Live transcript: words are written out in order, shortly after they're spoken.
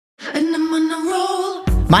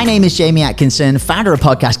My name is Jamie Atkinson, founder of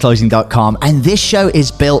podcastclosing.com, and this show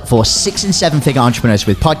is built for 6 and 7 figure entrepreneurs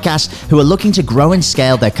with podcasts who are looking to grow and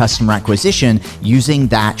scale their customer acquisition using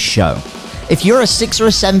that show. If you're a 6 or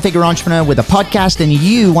a 7 figure entrepreneur with a podcast and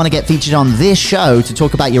you want to get featured on this show to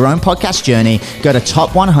talk about your own podcast journey, go to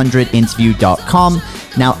top100interview.com.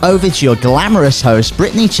 Now over to your glamorous host,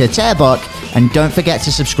 Brittany Chatterbach, and don't forget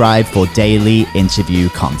to subscribe for daily interview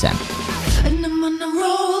content.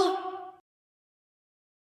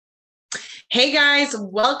 Hey guys,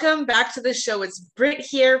 welcome back to the show. It's Britt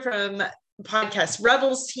here from Podcast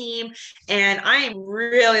Rebels team, and I am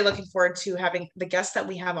really looking forward to having the guest that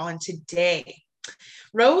we have on today,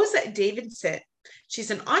 Rose Davidson.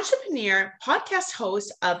 She's an entrepreneur, podcast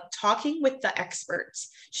host of Talking with the Experts.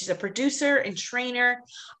 She's a producer and trainer,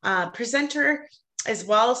 presenter as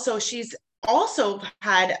well. So she's also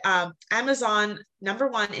had Amazon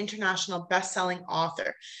 #1 international best-selling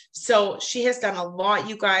author. So she has done a lot,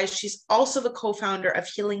 you guys. She's also the co-founder of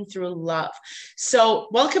Healing Through Love. So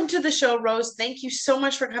welcome to the show, Rose. Thank you so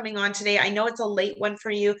much for coming on today. I know it's a late one for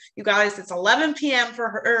you. You guys, it's 11 p.m. for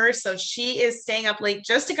her. So she is staying up late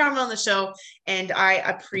just to come on the show, and I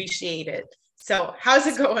appreciate it. So how's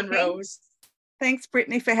it going, Rose? Thanks,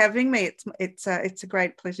 Brittany, for having me. It's a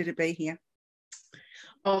great pleasure to be here.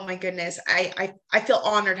 Oh my goodness. I feel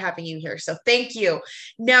honored having you here. So thank you.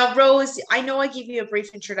 Now, Rose, I know I gave you a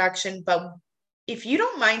brief introduction, but if you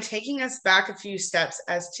don't mind taking us back a few steps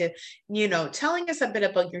as to, telling us a bit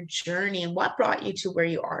about your journey and what brought you to where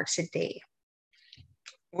you are today.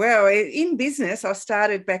 Well, in business, I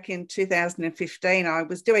started back in 2015. I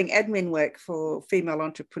was doing admin work for female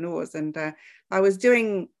entrepreneurs, and I was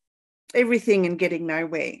doing everything and getting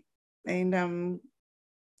nowhere. And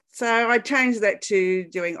so I changed that to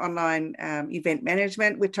doing online event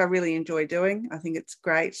management, which I really enjoy doing. I think it's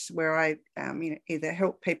great, where I either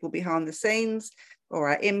help people behind the scenes, or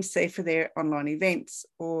I MC for their online events,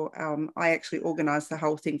 or I actually organise the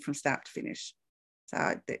whole thing from start to finish. So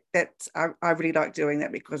I really like doing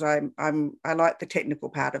that because I like the technical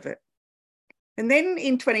part of it. And then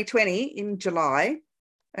in 2020, in July,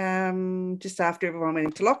 just after everyone went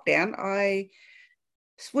into lockdown, I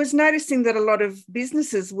was noticing that a lot of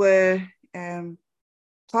businesses were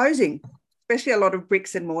closing, especially a lot of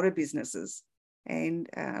bricks and mortar businesses. And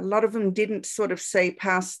a lot of them didn't sort of see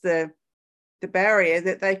past the barrier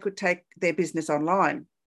that they could take their business online.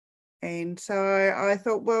 And so I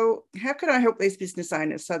thought, well, how can I help these business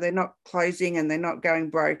owners so they're not closing and they're not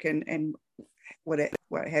going broke and what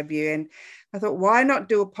have you. And I thought, why not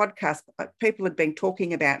do a podcast? People had been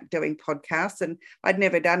talking about doing podcasts, and I'd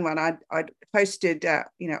never done one. I'd posted,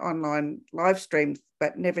 online live streams,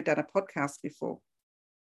 but never done a podcast before.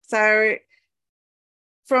 So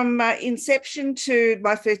from inception to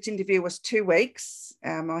my first interview was 2 weeks.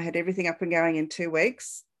 I had everything up and going in 2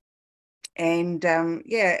 weeks. And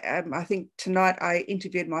I think tonight I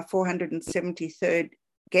interviewed my 473rd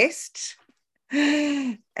guest.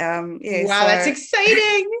 Wow, that's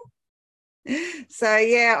exciting. So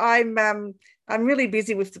yeah, I'm really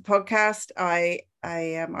busy with the podcast. I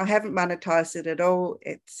haven't monetized it at all.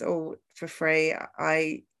 It's all for free.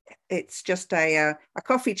 It's just a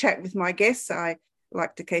coffee chat with my guests. I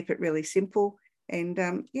like to keep it really simple. And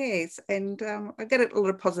I get a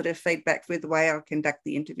lot of positive feedback with the way I conduct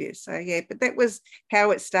the interview. So yeah, but that was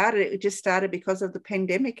how it started. It just started because of the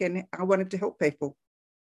pandemic, and I wanted to help people.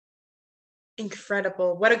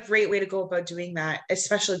 Incredible. What a great way to go about doing that,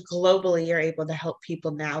 especially globally. You're able to help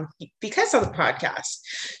people now because of the podcast.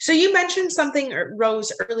 So you mentioned something,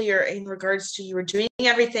 Rose, earlier in regards to you were doing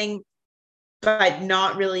everything but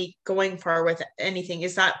not really going far with anything.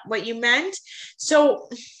 Is that what you meant? So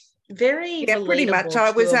very relatable. Pretty much.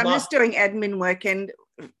 I'm just doing admin work, and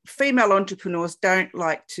female entrepreneurs don't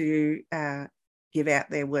like to give out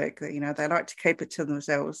their work. They like to keep it to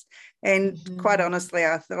themselves. And quite honestly,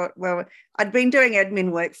 I thought, well, I'd been doing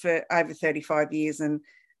admin work for over 35 years, and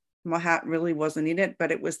my heart really wasn't in it,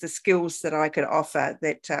 but it was the skills that I could offer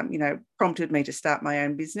that prompted me to start my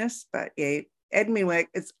own business. But yeah, admin work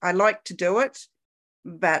I like to do it,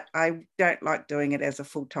 but I don't like doing it as a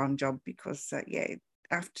full-time job because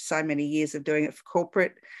after so many years of doing it for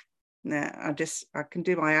corporate, I can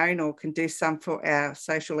do my own, or can do some for our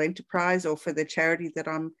social enterprise or for the charity that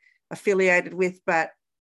I'm affiliated with. But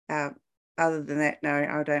other than that, no,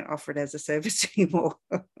 I don't offer it as a service anymore.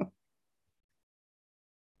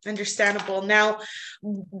 Understandable. Now,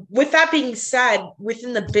 with that being said,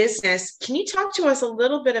 within the business, can you talk to us a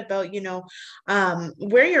little bit about,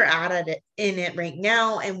 where you're at it in it right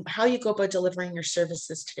now and how you go about delivering your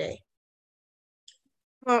services today?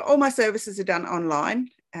 Well, all my services are done online.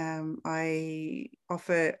 I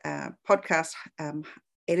offer podcast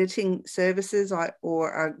editing services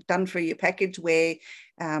or are done for your package, where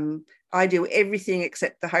I do everything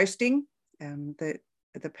except the hosting.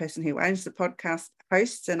 The person who owns the podcast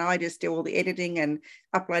hosts, and I just do all the editing and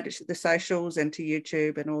upload it to the socials and to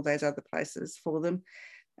YouTube and all those other places for them.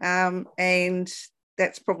 And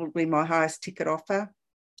that's probably my highest ticket offer,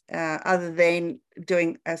 other than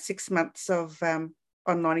doing 6 months of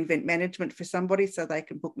online event management for somebody so they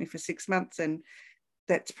can book me for 6 months. And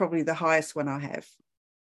that's probably the highest one I have.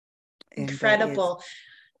 Incredible.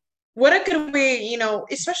 What a good way,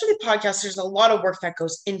 especially podcasts, there's a lot of work that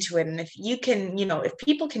goes into it. And if you can, if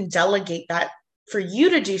people can delegate that for you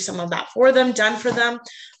to do some of that for them, done for them,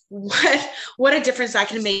 what a difference that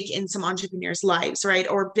can make in some entrepreneurs' lives, right?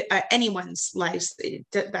 Or anyone's lives.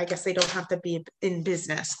 I guess they don't have to be in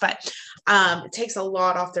business, but it takes a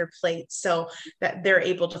lot off their plate so that they're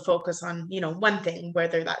able to focus on, one thing,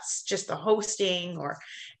 whether that's just the hosting or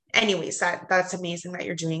anyways, that's amazing that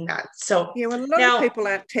you're doing that. So yeah, well, a lot of people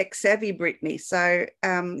aren't tech savvy, Brittany. So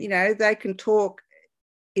they can talk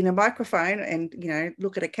in a microphone and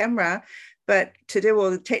look at a camera, but to do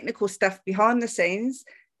all the technical stuff behind the scenes,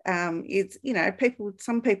 some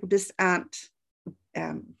people just aren't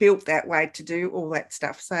built that way to do all that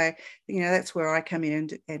stuff. So that's where I come in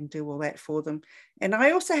and do all that for them. And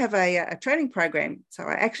I also have a training program, so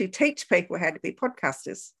I actually teach people how to be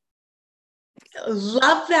podcasters.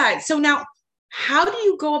 Love that. So now, how do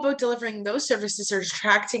you go about delivering those services or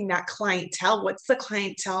attracting that clientele? What's the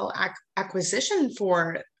clientele acquisition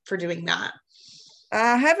for doing that?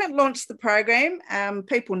 I haven't launched the program.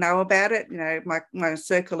 People know about it, my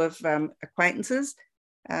circle of acquaintances,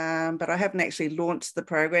 but I haven't actually launched the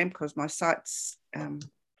program because my site's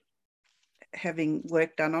having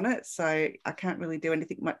work done on it. So I can't really do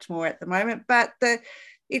anything much more at the moment. But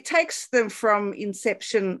it takes them from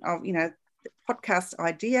inception of, the podcast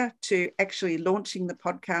idea to actually launching the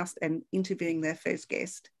podcast and interviewing their first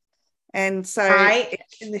guest. And so I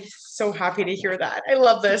am so happy to hear that. I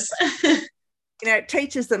love this. It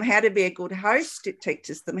teaches them how to be a good host. It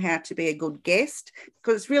teaches them how to be a good guest,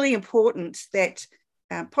 because it's really important that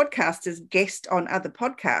podcasters guest on other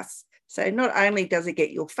podcasts. So not only does it get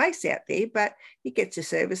your face out there, but it gets your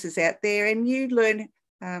services out there, and you learn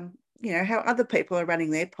how other people are running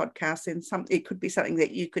their podcasts, and it could be something that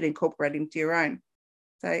you could incorporate into your own.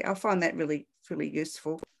 So I find that really, really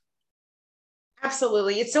useful.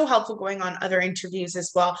 Absolutely. It's so helpful going on other interviews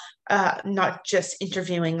as well, not just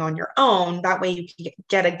interviewing on your own. That way you can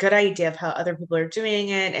get a good idea of how other people are doing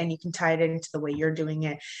it, and you can tie it into the way you're doing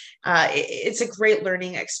it. It's a great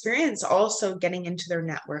learning experience, also getting into their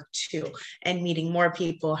network too, and meeting more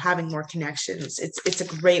people, having more connections. It's a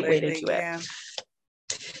great way to do it. Yeah.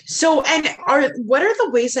 So, what are the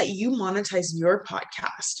ways that you monetize your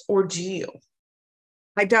podcast, or do you?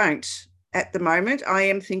 I don't at the moment. I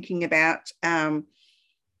am thinking about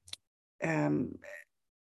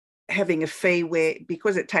having a fee where,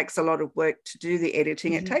 because it takes a lot of work to do the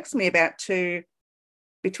editing, it takes me about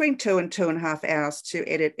between 2 and 2.5 hours to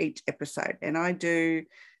edit each episode. And I do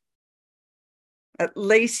at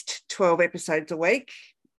least 12 episodes a week.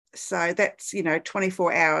 So that's,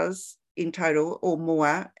 24 hours in total or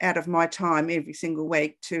more out of my time every single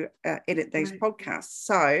week to edit these podcasts.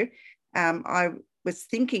 So I was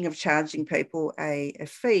thinking of charging people a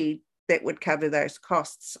fee that would cover those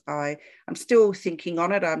costs. I'm still thinking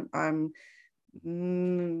on it. I'm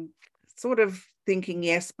sort of thinking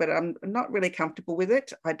yes, but I'm not really comfortable with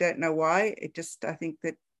it. I don't know why. I think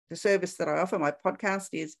that the service that I offer, my podcast,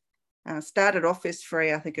 is started off as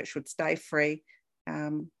free. I think it should stay free.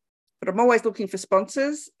 But I'm always looking for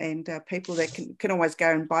sponsors and people that can always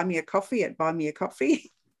go and buy me a coffee at Buy Me a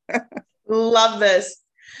Coffee. Love this.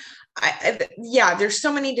 There's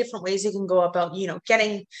so many different ways you can go about,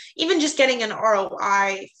 getting an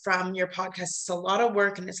ROI from your podcast. It's a lot of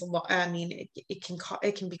work, and it's a lot. I mean,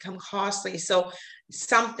 it can become costly. So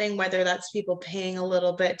something, whether that's people paying a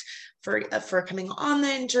little bit for coming on the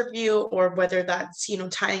interview, or whether that's,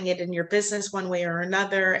 tying it in your business one way or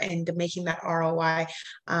another and making that ROI.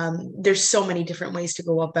 There's so many different ways to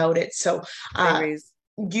go about it. So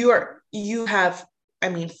you have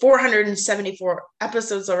 474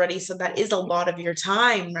 episodes already. So that is a lot of your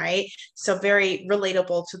time, right? So very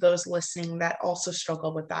relatable to those listening that also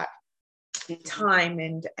struggle with that time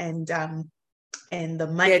and the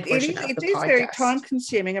money portion of the podcast. It is very time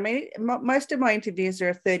consuming. Most of my interviews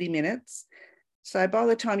are 30 minutes. So by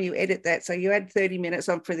the time you edit that, so you add 30 minutes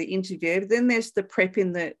on for the interview, then there's the prep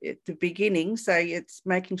at the beginning. So it's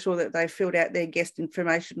making sure that they filled out their guest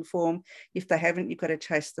information form. If they haven't, you've got to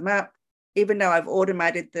chase them up. even though I've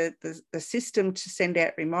automated the system to send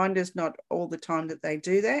out reminders, not all the time that they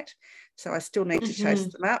do that. So I still need to chase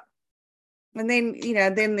them up. And then,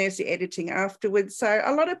 then there's the editing afterwards. So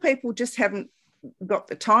a lot of people just haven't got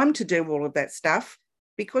the time to do all of that stuff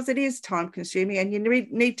because it is time consuming, and you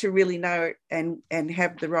need to really know and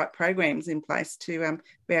have the right programs in place to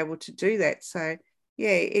be able to do that. So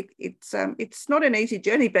yeah, it's not an easy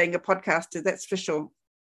journey being a podcaster, that's for sure.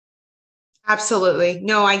 Absolutely.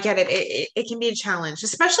 No, I get it. It can be a challenge,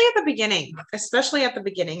 especially at the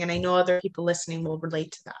beginning. And I know other people listening will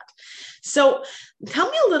relate to that. So tell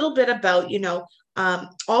me a little bit about,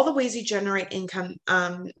 all the ways you generate income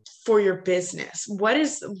for your business. What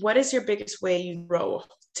is your biggest way you grow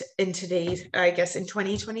in today's, I guess, in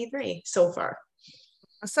 2023 so far?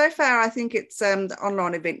 So far, I think it's the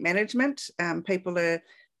online event management. People are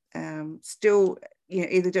still,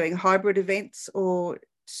 either doing hybrid events or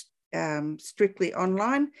strictly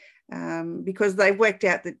online, because they've worked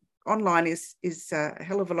out that online is a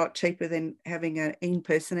hell of a lot cheaper than having an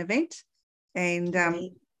in-person event, and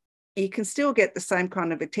you can still get the same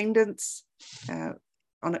kind of attendance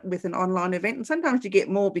with an online event, and sometimes you get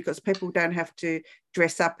more because people don't have to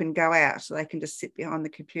dress up and go out, so they can just sit behind the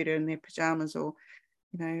computer in their pajamas or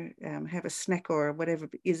have a snack or whatever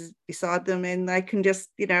is beside them, and they can just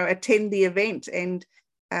attend the event. And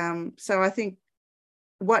so I think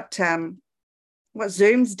what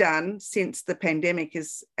Zoom's done since the pandemic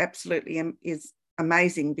is absolutely is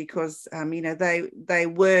amazing, because they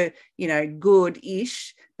were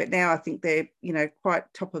good-ish, but now I think they're quite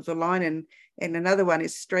top of the line. And another one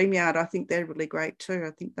is StreamYard. I think they're really great too.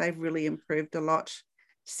 I think they've really improved a lot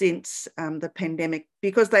since the pandemic,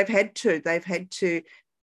 because they've had to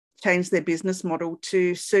change their business model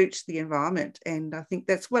to suit the environment. And I think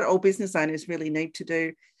that's what all business owners really need to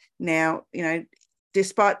do now,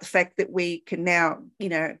 despite the fact that we can now,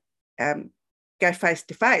 go face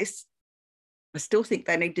to face. I still think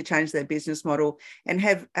they need to change their business model and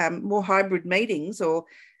have more hybrid meetings, or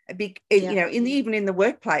even in the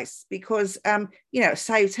workplace, because it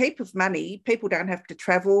saves heap of money. People don't have to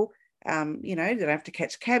travel. They don't have to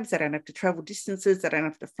catch cabs. They don't have to travel distances. They don't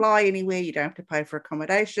have to fly anywhere. You don't have to pay for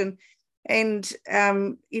accommodation. And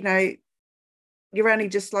you're only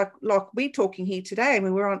just like we're talking here today. I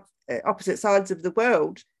mean, we're on opposite sides of the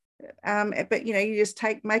world, but you just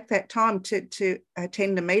make that time to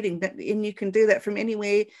attend a meeting, and you can do that from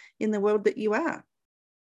anywhere in the world that you are.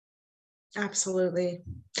 Absolutely.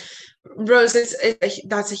 Rose,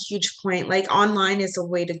 that's a huge point. Like, online is a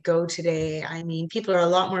way to go today. I mean, people are a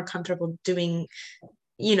lot more comfortable doing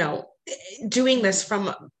this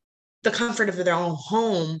from the comfort of their own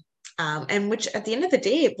home. And which at the end of the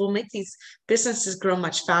day, it will make these businesses grow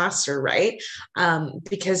much faster, right?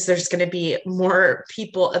 Because there's going to be more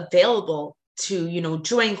people available to,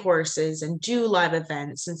 join courses and do live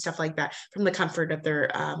events and stuff like that from the comfort of their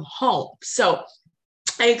home. So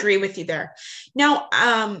I agree with you there. Now,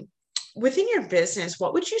 within your business,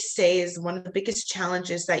 what would you say is one of the biggest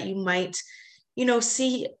challenges that you might,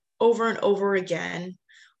 see over and over again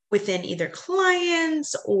within either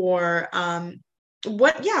clients or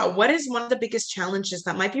what is one of the biggest challenges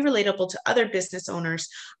that might be relatable to other business owners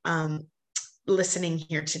listening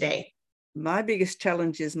here today? My biggest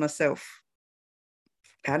challenge is myself,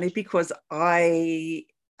 only because I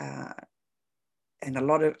and a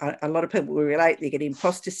lot of people will relate. They get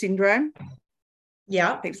imposter syndrome.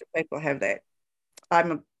 Yeah, heaps of people have that.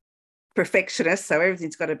 I'm a perfectionist, so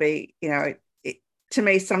everything's got to be, to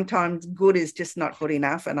me, sometimes good is just not good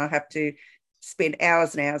enough, and I have to spend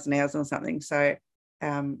hours and hours and hours on something. So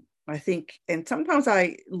I think, and sometimes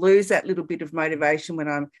I lose that little bit of motivation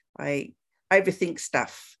when I overthink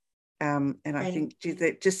stuff, and I think, geez,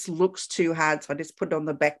 that just looks too hard, so I just put it on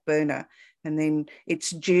the back burner, and then it's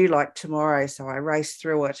due like tomorrow, so I race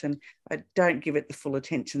through it and I don't give it the full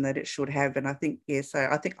attention that it should have. And I think, so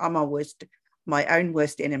I think I'm my own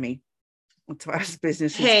worst enemy as far as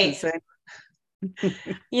business is concerned.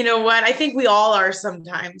 You know what? I think we all are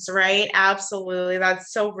sometimes, right? Absolutely.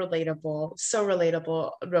 That's so relatable. So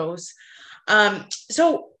relatable, Rose.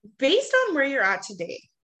 So based on where you're at today,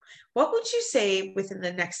 what would you say within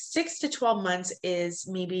the next 6 to 12 months is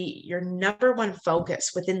maybe your number one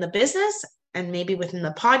focus within the business and maybe within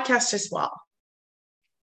the podcast as well?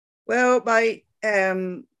 Well, my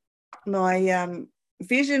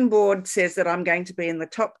vision board says that I'm going to be in the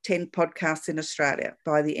top 10 podcasts in Australia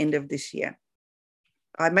by the end of this year.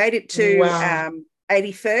 I made it to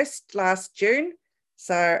 81st last June,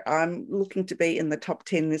 so I'm looking to be in the top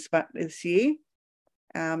 10 this year.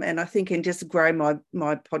 And I think, and just grow my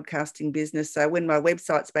podcasting business. So when my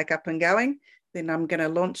website's back up and going, then I'm going to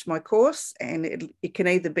launch my course, and it can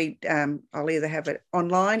either be, I'll either have it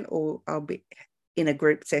online or I'll be in a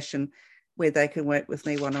group session where they can work with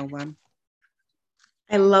me one-on-one.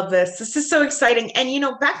 I love this. This is so exciting. And,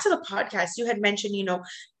 back to the podcast, you had mentioned,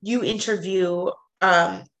 you interview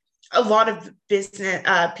a lot of business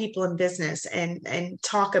people in business and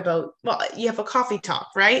talk about, well, you have a coffee talk,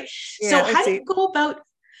 right? Yeah, so how do you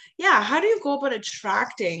go about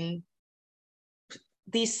attracting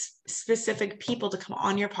these specific people to come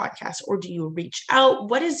on your podcast, or do you reach out?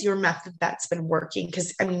 What is your method that's been working?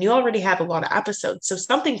 Because you already have a lot of episodes, so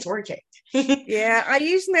something's working. Yeah, I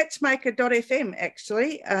use matchmaker.fm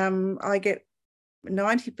actually. I get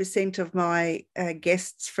 90% of my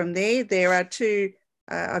guests from there. There are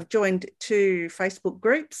I've joined 2 Facebook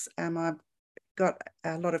groups. I've got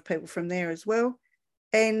a lot of people from there as well.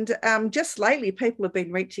 And just lately, people have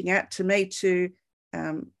been reaching out to me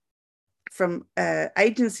from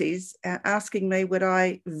agencies asking me would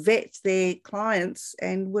I vet their clients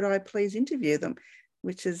and would I please interview them,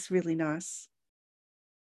 which is really nice.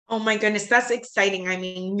 Oh my goodness, that's exciting.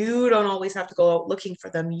 You don't always have to go out looking for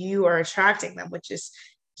them. You are attracting them, which is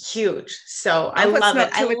huge. So I love it.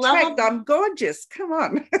 I'm gorgeous. Come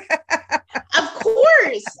on. Of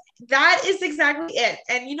course. That is exactly it.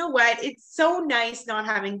 And you know what? It's so nice not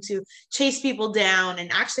having to chase people down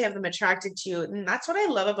and actually have them attracted to you. And that's what I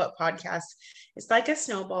love about podcasts. It's like a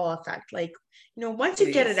snowball effect. Once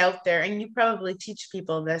you get it out there, and you probably teach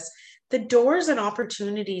people this, the doors and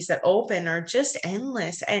opportunities that open are just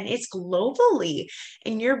endless, and it's globally,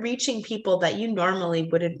 and you're reaching people that you normally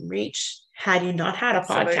wouldn't reach had you not had a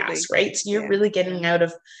podcast, right? So you're really getting out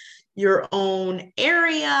of your own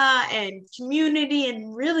area and community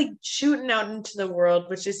and really shooting out into the world,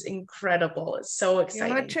 which is incredible. It's so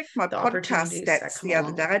exciting. I checked my podcast stats the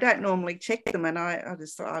other day. I don't normally check them, and I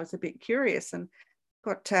just thought I was a bit curious, and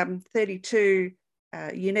got 32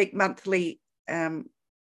 unique monthly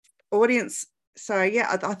audience. So yeah,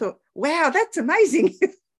 I thought, wow, that's amazing.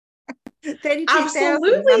 32,000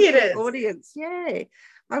 absolutely it is audience. Yeah,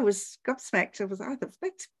 I was gobsmacked. I thought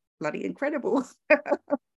that's bloody incredible.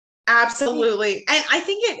 Absolutely. And I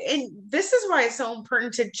think and this is why it's so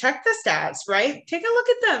important to check the stats, right? Take a look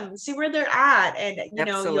at them, see where they're at. And,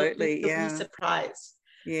 you'll be surprised.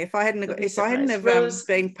 Yeah. If I hadn't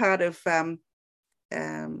been part of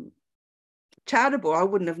Chartable, I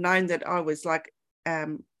wouldn't have known that I was ranked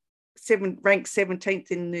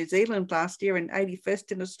 17th in New Zealand last year and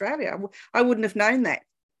 81st in Australia. I wouldn't have known that.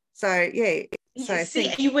 So, yeah. So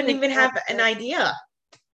you wouldn't even have an idea.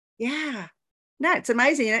 Yeah. No, it's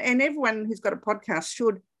amazing. And everyone who's got a podcast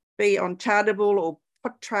should be on Chartable or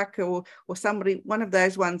PodTrack or somebody, one of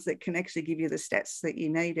those ones that can actually give you the stats that you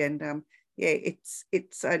need. And it's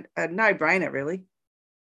a no-brainer, really.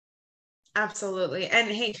 Absolutely. And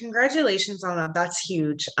hey, congratulations on that. That's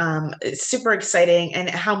huge. It's super exciting. And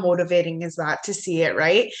how motivating is that to see it,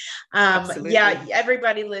 right? Yeah,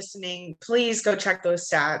 everybody listening, please go check those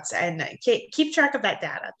stats and keep track of that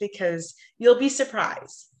data, because you'll be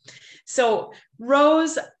surprised. So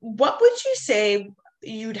Rose, what would you say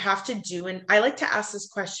you'd have to do? And I like to ask this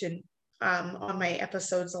question on my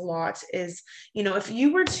episodes a lot is, if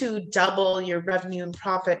you were to double your revenue and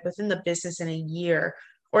profit within the business in a year,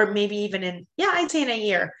 or maybe even I'd say in a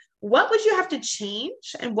year, what would you have to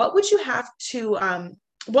change? And what would you have to,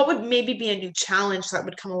 what would maybe be a new challenge that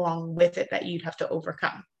would come along with it that you'd have to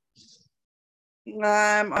overcome?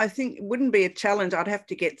 I think it wouldn't be a challenge. I'd have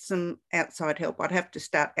to get some outside help. I'd have to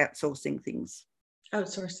start outsourcing things.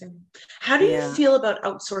 Outsourcing. How do you feel about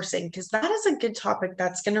outsourcing? Because that is a good topic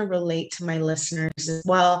that's going to relate to my listeners as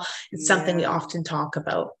well. It's something we often talk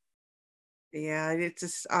about. Yeah, it's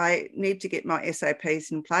just, I need to get my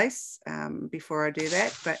SOPs in place before I do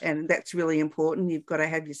that. And that's really important. You've got to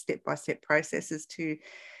have your step-by-step processes to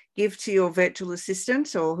give to your virtual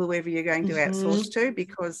assistant or whoever you're going to outsource to,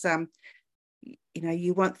 because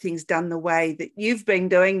you want things done the way that you've been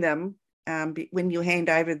doing them when you hand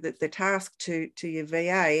over the task to your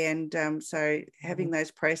VA. And so having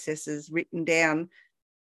those processes written down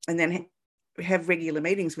and then have regular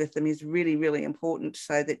meetings with them is really, really important,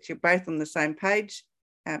 so that you're both on the same page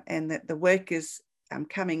and that the work is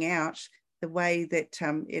coming out the way that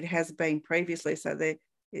it has been previously, so that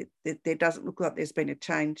there doesn't look like there's been a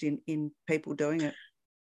change in people doing it.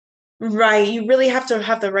 Right. You really have to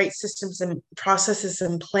have the right systems and processes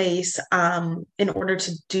in place in order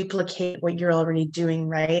to duplicate what you're already doing,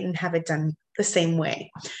 right? And have it done the same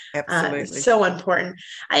way. Absolutely. So important.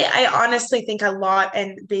 I honestly think a lot,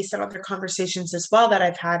 and based on other conversations as well that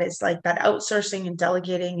I've had, is like that outsourcing and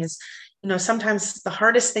delegating is sometimes the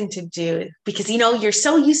hardest thing to do, because, you're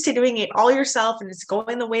so used to doing it all yourself and it's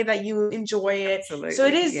going the way that you enjoy it. Absolutely. So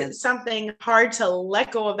it is Yeah. something hard to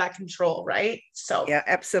let go of that control, right? So yeah,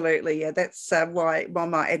 absolutely. Yeah, that's why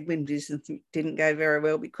my admin business didn't go very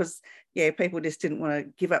well, because people just didn't want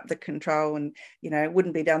to give up the control, and it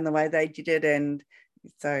wouldn't be done the way they did it. And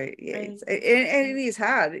so and it is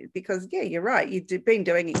hard, because you're right, you've been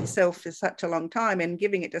doing it yourself for such a long time, and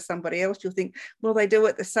giving it to somebody else, you'll think, will they do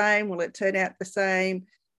it the same? Will it turn out the same?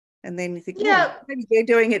 And then you think, maybe they're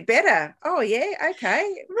doing it better. Oh yeah,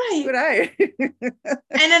 okay, right. Good.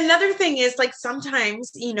 And another thing is, like,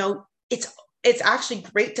 sometimes it's actually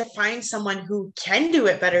great to find someone who can do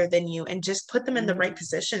it better than you, and just put them in the right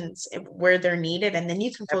positions where they're needed. And then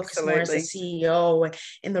you can focus more as a CEO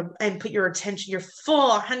and put your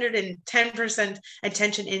full 110%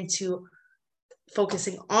 attention into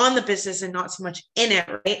focusing on the business and not so much in it,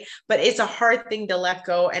 right? But it's a hard thing to let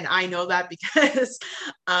go, and I know that because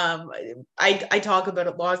I talk about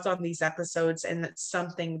it lots on these episodes, and it's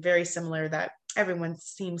something very similar that everyone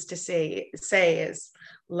seems to say is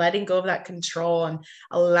letting go of that control and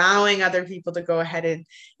allowing other people to go ahead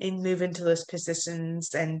and move into those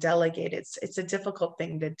positions and delegate. It's a difficult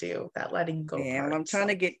thing to do, that letting go part. Well, I'm trying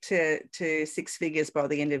to get to 6 figures by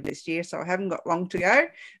the end of this year, so I haven't got long to go.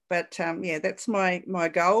 But that's my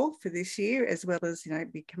goal for this year, as well as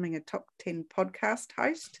becoming a top 10 podcast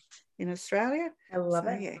host in Australia. I love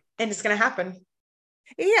it. Yeah. And it's going to happen.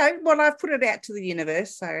 Yeah, well, I've put it out to the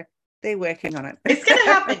universe, so they're working on it. It's going to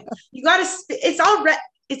happen. You got to.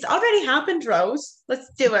 It's already happened, Rose. Let's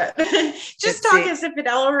do it. Just talk as if it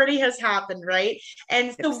already has happened, right?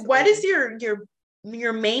 And so, absolutely. What is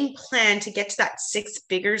your main plan to get to that 6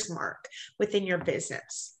 figures mark within your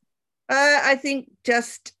business? I think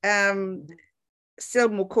just sell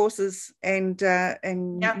more courses and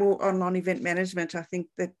more online event management. I think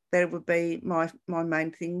that would be my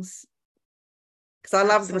main things, because I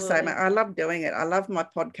love them so much. I love doing it. I love my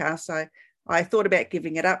podcast. I thought about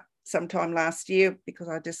giving it up sometime last year, because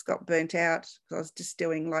I just got burnt out. I was just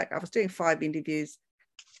doing 5 interviews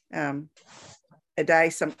a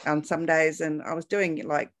day on some days, and I was doing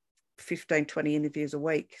 15, 20 interviews a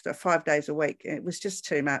week, so 5 days a week. And it was just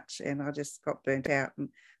too much, and I just got burnt out, and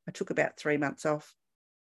I took about 3 months off.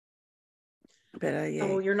 But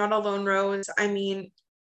Oh, you're not alone, Rose. I mean,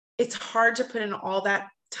 it's hard to put in all that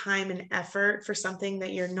time and effort for something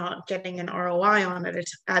that you're not getting an ROI on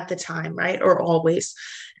at the time, right? Or always.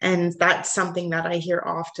 And that's something that I hear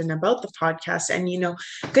often about the podcast. And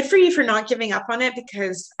good for you for not giving up on it,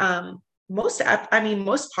 because most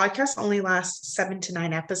podcasts only last 7 to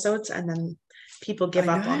 9 episodes, and then people give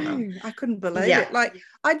up on them. I couldn't believe it.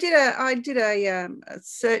 I did a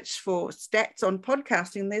search for stats on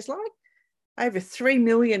podcasting. There's over 3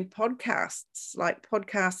 million podcasts,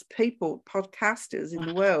 podcasters in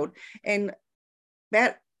the world, and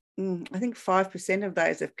about I think 5% of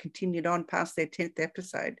those have continued on past their 10th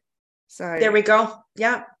episode. So there we go.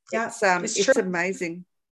 Yeah, it's amazing.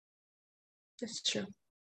 It's true.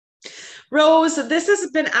 Rose, this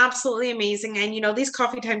has been absolutely amazing. And, these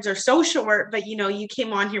coffee times are so short, but, you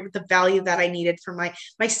came on here with the value that I needed for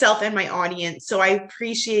myself and my audience. So I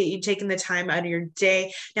appreciate you taking the time out of your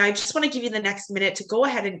day. Now, I just want to give you the next minute to go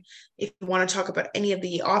ahead and, if you want to talk about any of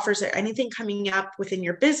the offers or anything coming up within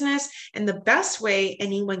your business, and the best way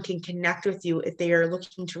anyone can connect with you if they are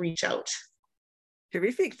looking to reach out.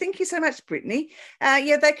 Terrific. Thank you so much, Brittany.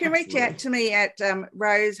 They can reach out to me at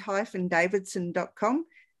rose-davidson.com.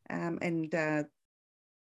 And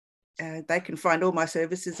they can find all my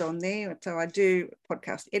services on there. So I do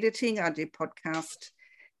podcast editing, I do podcast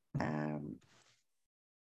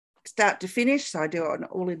start to finish. So I do it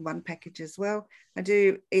all in one package as well. I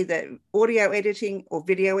do either audio editing or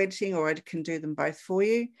video editing, or I can do them both for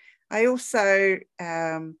you. I also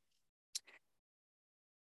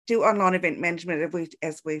do online event management,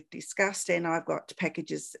 as we've discussed, and I've got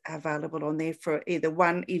packages available on there for either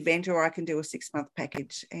one event, or I can do a 6-month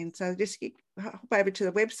package. And so just hop over to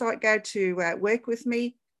the website, go to work with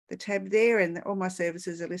me, the tab there, and all my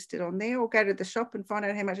services are listed on there, or go to the shop and find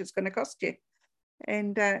out how much it's going to cost you.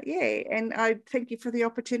 And and I thank you for the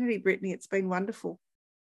opportunity, Brittany. It's been wonderful.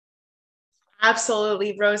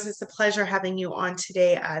 Absolutely, Rose. It's a pleasure having you on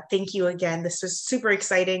today. Thank you again. This was super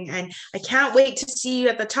exciting, and I can't wait to see you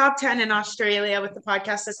at the top 10 in Australia with the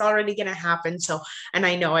podcast. It's already going to happen. And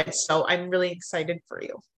I know it. So I'm really excited for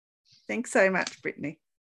you. Thanks so much, Brittany.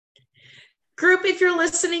 Group, if you're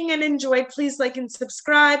listening and enjoyed, please like and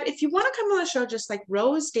subscribe. If you want to come on the show, just like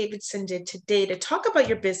Rose Davidson did today, to talk about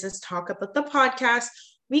your business, talk about the podcast,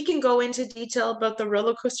 we can go into detail about the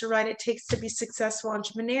roller coaster ride it takes to be a successful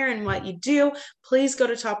entrepreneur and what you do. Please go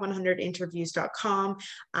to top100interviews.com.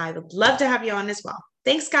 I would love to have you on as well.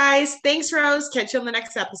 Thanks, guys. Thanks, Rose. Catch you on the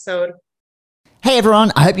next episode. Hey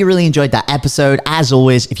everyone, I hope you really enjoyed that episode. As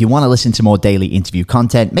always, if you want to listen to more daily interview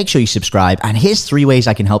content, make sure you subscribe. And here's 3 ways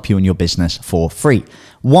I can help you in your business for free.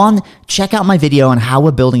 1, check out my video on how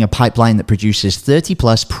we're building a pipeline that produces 30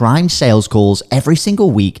 plus prime sales calls every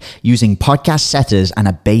single week using podcast setters and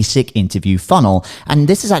a basic interview funnel. And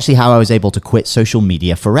this is actually how I was able to quit social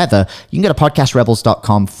media forever. You can go to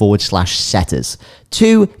podcastrebels.com/setters.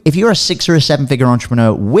 2, if you're a 6 or a 7 figure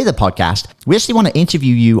entrepreneur with a podcast, we actually want to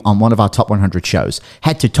interview you on one of our top 100 shows.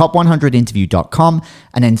 Head to top100interview.com.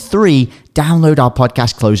 And then 3, download our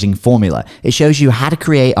podcast closing formula. It shows you how to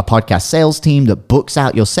create a podcast sales team that books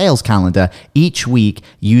out your sales calendar each week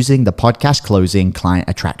using the podcast closing client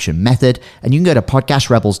attraction method. And you can go to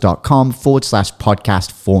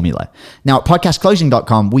podcastrebels.com/podcast formula. Now at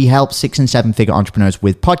podcastclosing.com, we help 6 and 7 figure entrepreneurs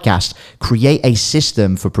with podcasts create a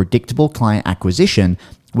system for predictable client acquisition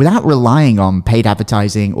without relying on paid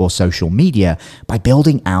advertising or social media by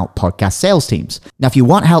building out podcast sales teams. Now, if you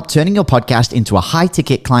want help turning your podcast into a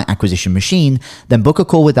high-ticket client acquisition machine, then book a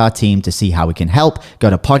call with our team to see how we can help.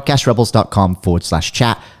 Go to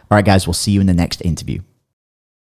podcastrebels.com/chat. All right, guys, we'll see you in the next interview.